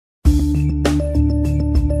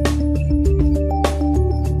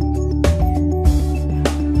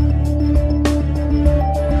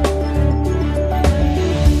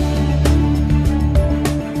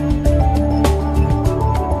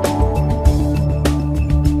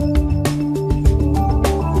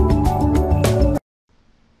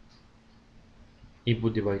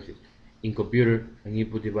Input devices. In computer, an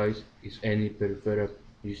input device is any peripheral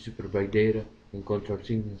used to provide data and control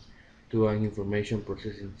signals to an information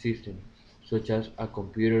processing system, such as a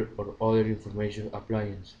computer or other information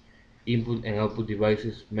appliance. Input and output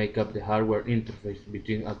devices make up the hardware interface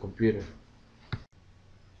between a computer.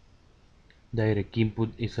 Direct input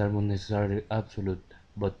is almost necessarily absolute,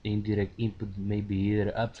 but indirect input may be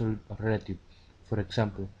either absolute or relative. For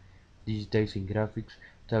example, digitizing graphics,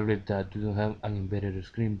 tablets that do not have an embedded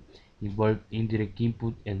screen involve indirect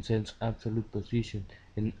input and sense absolute position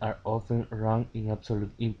and are often run in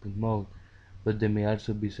absolute input mode, but they may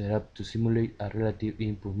also be set up to simulate a relative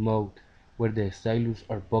input mode, where the stylus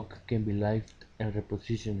or puck can be lifted and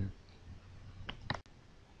repositioned.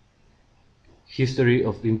 History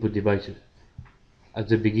of input devices. At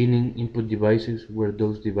the beginning, input devices were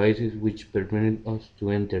those devices which permitted us to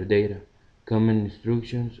enter data, command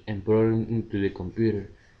instructions, and programs into the computer,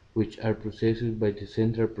 which are processed by the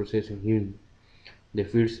central processing unit. The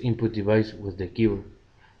first input device was the keyboard.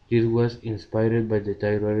 This was inspired by the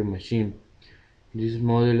typewriter machine. This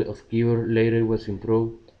model of keyboard later was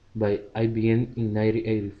improved by IBM in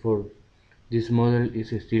 1984. This model is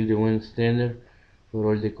still the one standard for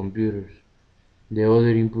all the computers. The other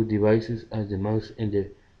input devices, as the mouse and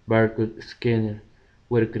the barcode scanner,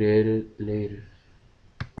 were created later.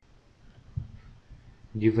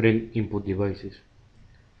 Different input devices.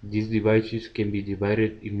 These devices can be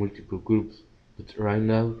divided in multiple groups, but right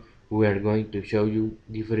now we are going to show you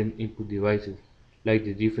different input devices, like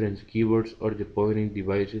the different keyboards or the pointing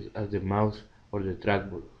devices as the mouse or the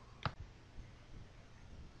trackball.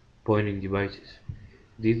 Pointing devices.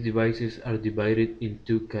 These devices are divided in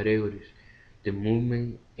two categories: the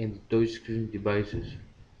movement and the touchscreen devices,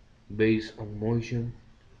 based on motion.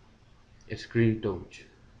 Screen touch.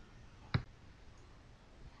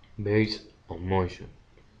 Based on motion.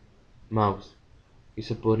 Mouse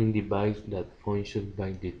is a pointing device that functions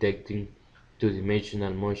by detecting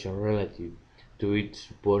two-dimensional motion relative to its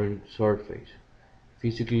supporting surface.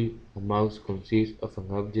 Physically, a mouse consists of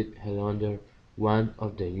an object held under one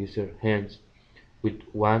of the user's hands with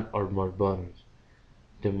one or more buttons.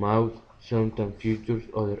 The mouse sometimes features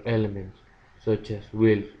other elements, such as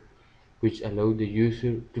wheels, which allow the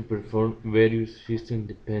user to perform various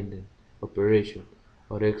system-dependent operations,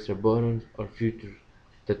 or extra buttons or features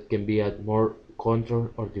that can be add more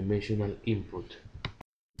control or dimensional input.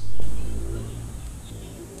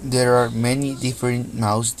 There are many different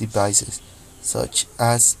mouse devices, such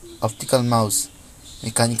as optical mouse,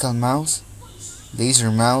 mechanical mouse,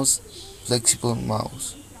 laser mouse, flexible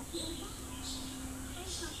mouse.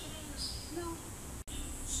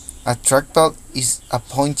 A trackball is a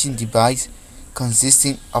pointing device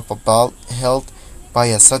consisting of a ball held by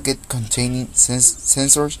a socket containing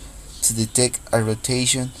sensors to detect a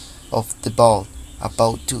rotation of the ball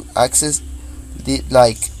about to access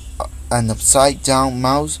like an upside-down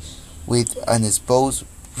mouse with an exposed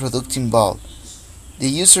producing ball. The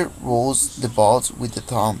user rolls the balls with the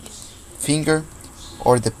thumb, finger,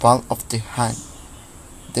 or the palm of the hand.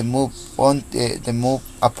 The move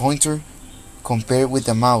a pointer. Compared with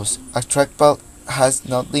a mouse, a trackball has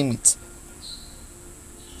no limits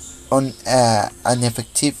on an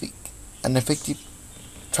effective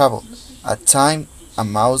travel. At times, a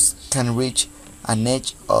mouse can reach an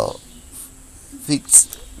edge of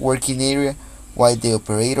fixed working area while the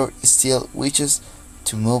operator still wishes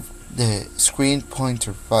to move the screen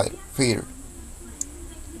pointer further.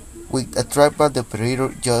 With a trackball, the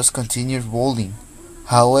operator just continues rolling.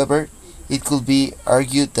 However, it could be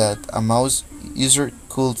argued that a mouse user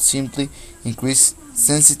could simply increase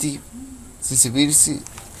sensitivity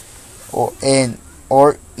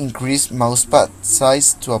or increase mousepad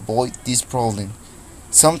size to avoid this problem.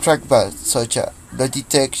 Some trackpads, such as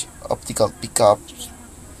Logitech optical pickup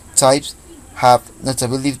types, have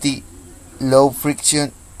notably low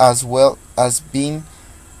friction as well as being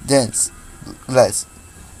dense glass,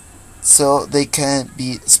 so they can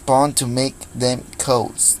be spun to make them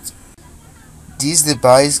coast. This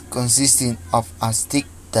device, consisting of a stick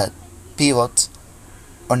that pivots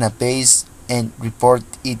on a base and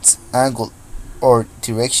reports its angle or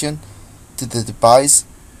direction to the device,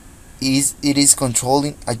 it is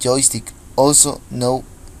controlling a joystick, also known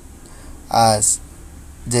as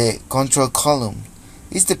the control column.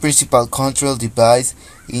 Is the principal control device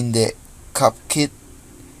in the cockpit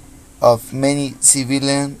of many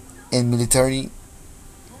civilian and military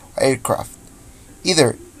aircraft,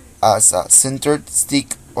 either as a centered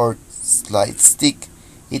stick or slide stick.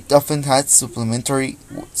 It often has supplementary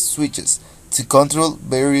switches to control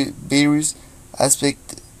various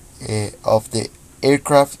aspects of the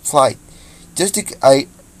aircraft flight. Joysticks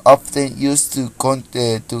often used to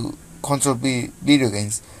control video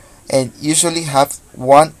games, and usually have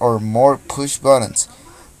one or more push buttons.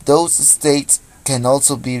 Those states can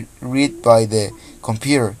also be read by the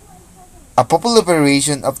computer. A popular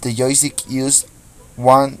variation of the joystick used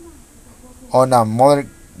one on a modern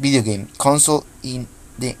video game console in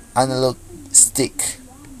the analog stick.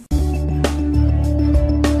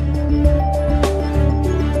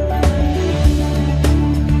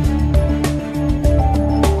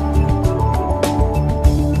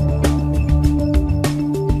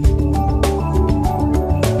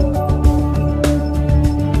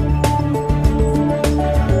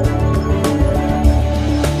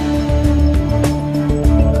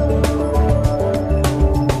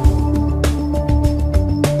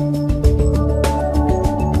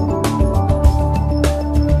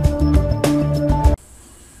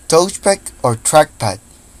 Touchpad or trackpad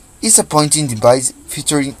is a pointing device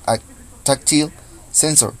featuring a tactile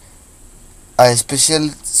sensor, a special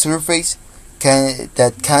surface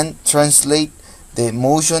that can translate the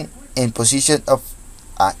motion and position of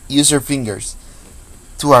a user fingers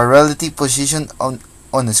to a relative position on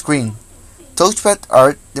the screen. Touchpads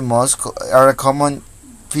are a common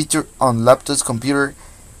feature on laptops, computer,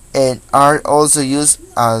 and are also used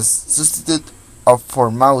as substitute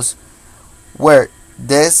for mouse where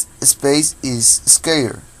desk space is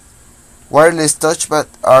scarce. Wireless touchpads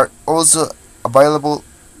are also available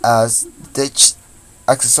as touch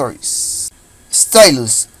accessories.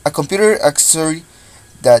 Stylus, a computer accessory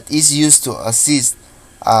that is used to assist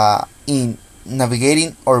in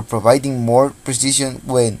navigating or providing more precision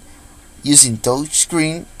when using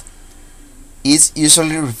touchscreen, is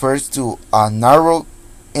usually referred to a narrow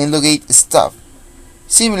elongate staff,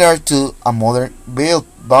 similar to a modern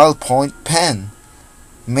ballpoint pen.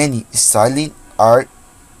 Many styling are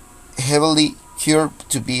heavily curved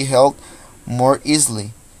to be held more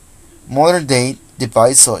easily. Modern day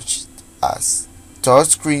devices such as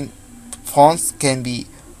touchscreen phones can be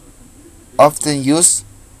often used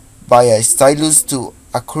by a stylus to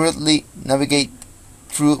accurately navigate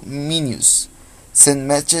through menus, send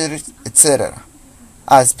messages, etc.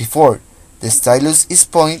 As before, the stylus is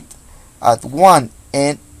pointed at one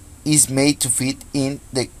end is made to fit in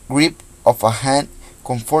the grip of a hand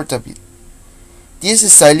comfortably.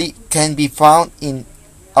 This style can be found in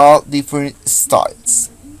all different styles.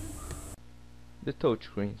 The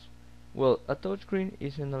touchscreens. Well, a touchscreen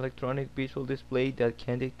is an electronic visual display that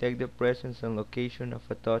can detect the presence and location of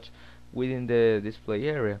a touch within the display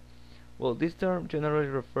area. Well, this term generally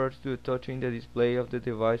refers to touching the display of the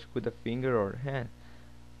device with a finger or hand.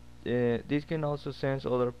 This can also sense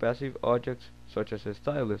other passive objects such as a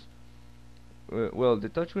stylus. Well, the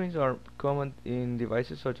touchscreens are common in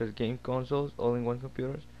devices such as game consoles, all-in-one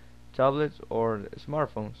computers, tablets, or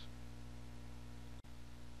smartphones.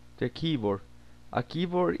 The keyboard. A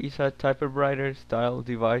keyboard is a typewriter style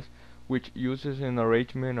device which uses an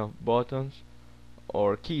arrangement of buttons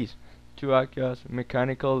or keys to act as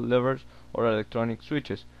mechanical levers or electronic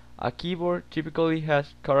switches. A keyboard typically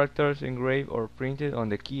has characters engraved or printed on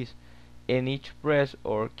the keys, and each press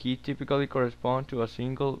or key typically corresponds to a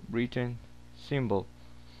single written symbol.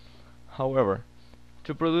 However,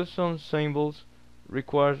 to produce some symbols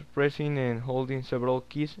requires pressing and holding several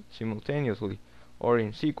keys simultaneously or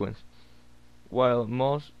in sequence. While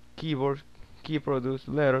most keyboards produce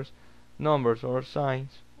letters, numbers, or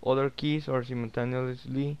signs, other keys or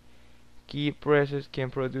simultaneously key presses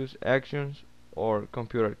can produce actions or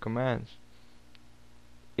computer commands.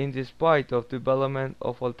 In despite of development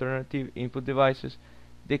of alternative input devices,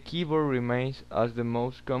 the keyboard remains as the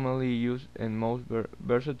most commonly used and most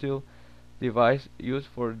versatile device used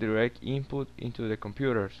for direct input into the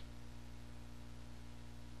computers.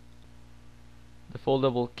 The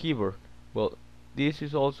foldable keyboard. Well, this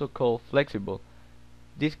is also called flexible.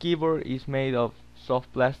 This keyboard is made of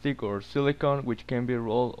soft plastic or silicone which can be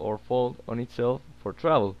rolled or fold on itself for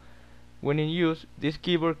travel. When in use, this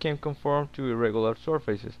keyboard can conform to irregular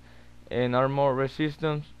surfaces and are more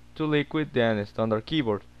resistant to liquid than a standard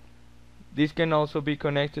keyboard. This can also be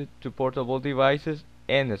connected to portable devices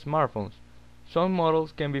and smartphones. Some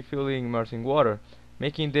models can be filled immersing water,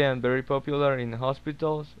 making them very popular in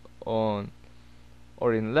hospitals or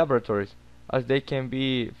in laboratories, as they can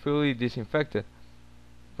be fully disinfected.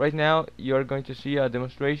 Right now, you are going to see a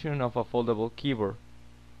demonstration of a foldable keyboard.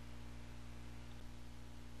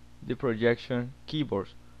 The projection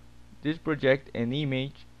keyboards. These project an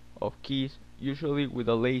image of keys, usually with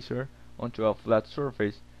a laser, onto a flat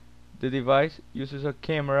surface. The device uses a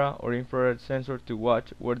camera or infrared sensor to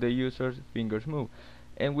watch where the user's fingers move,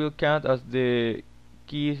 and will count as the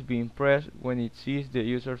key is being pressed when it sees the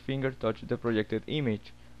user's finger touch the projected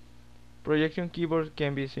image. Projection keyboards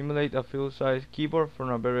can be simulate a full-size keyboard from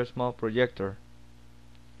a very small projector.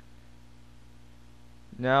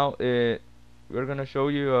 Now we're gonna show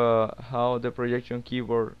you how the projection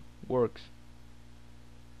keyboard works.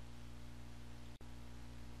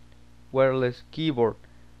 Wireless keyboard.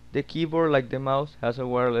 The keyboard, like the mouse, has a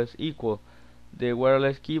wireless equal. The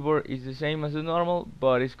wireless keyboard is the same as the normal,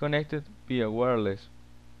 but is connected via wireless.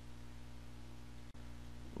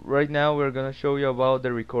 Right now we're gonna show you about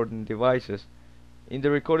the recording devices. In the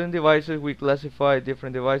recording devices we classify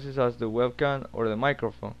different devices as the webcam or the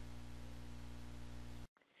microphone.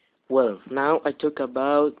 Well, now I talk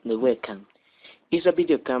about the webcam. It's a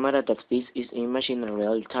video camera that feeds its image in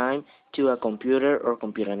real time to a computer or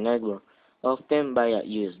computer network, often via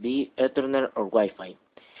USB, Ethernet, or Wi-Fi.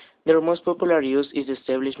 Their most popular use is the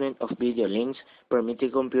establishment of video links,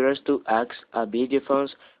 permitting computers to act as video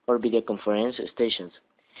phones or video conference stations.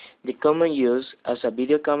 The common use as a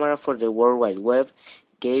video camera for the World Wide Web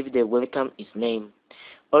gave the webcam its name.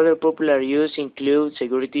 Other popular use include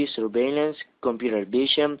security surveillance, computer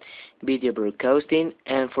vision, video broadcasting,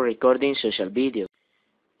 and for recording social video.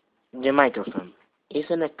 The microphone is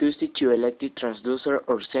an acoustic to electric transducer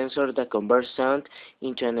or sensor that converts sound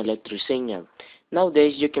into an electric signal.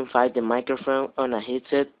 Nowadays you can find the microphone on a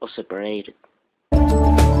headset or separated.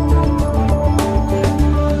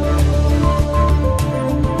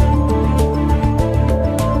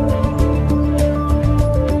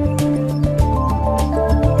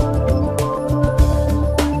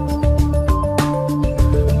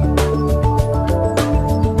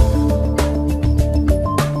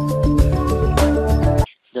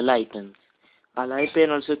 The light pen. A light pen,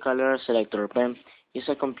 also called a selector pen, is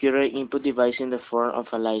a computer input device in the form of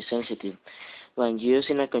a light sensitive. When used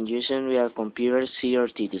in conjunction with a computer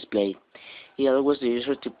CRT display, it allows the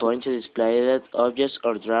user to point to displayed objects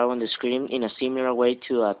or draw on the screen in a similar way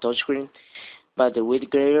to a touchscreen, but with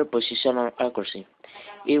greater precision and accuracy.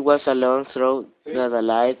 It was alone thought that a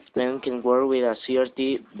light pen can work with a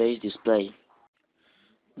CRT-based display.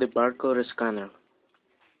 The barcode scanner.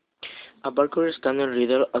 A barcode scanner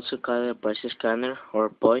reader, also called a price scanner or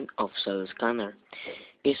point-of-sale scanner,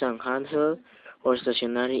 is a handheld or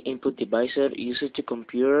stationary input device used to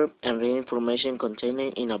compute and read information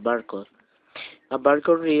contained in a barcode. A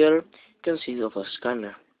barcode reader consists of a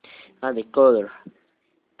scanner, a decoder,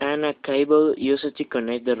 and a cable used to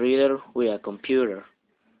connect the reader with a computer.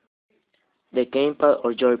 The gamepad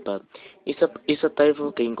or joypad is a type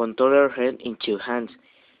of game controller held in two hands,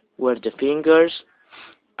 where the fingers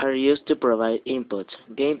are used to provide inputs.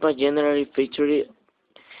 Gamepad generally features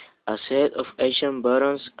a set of action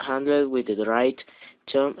buttons handled with the right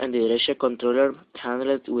thumb and the direction controller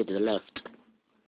handled with the left.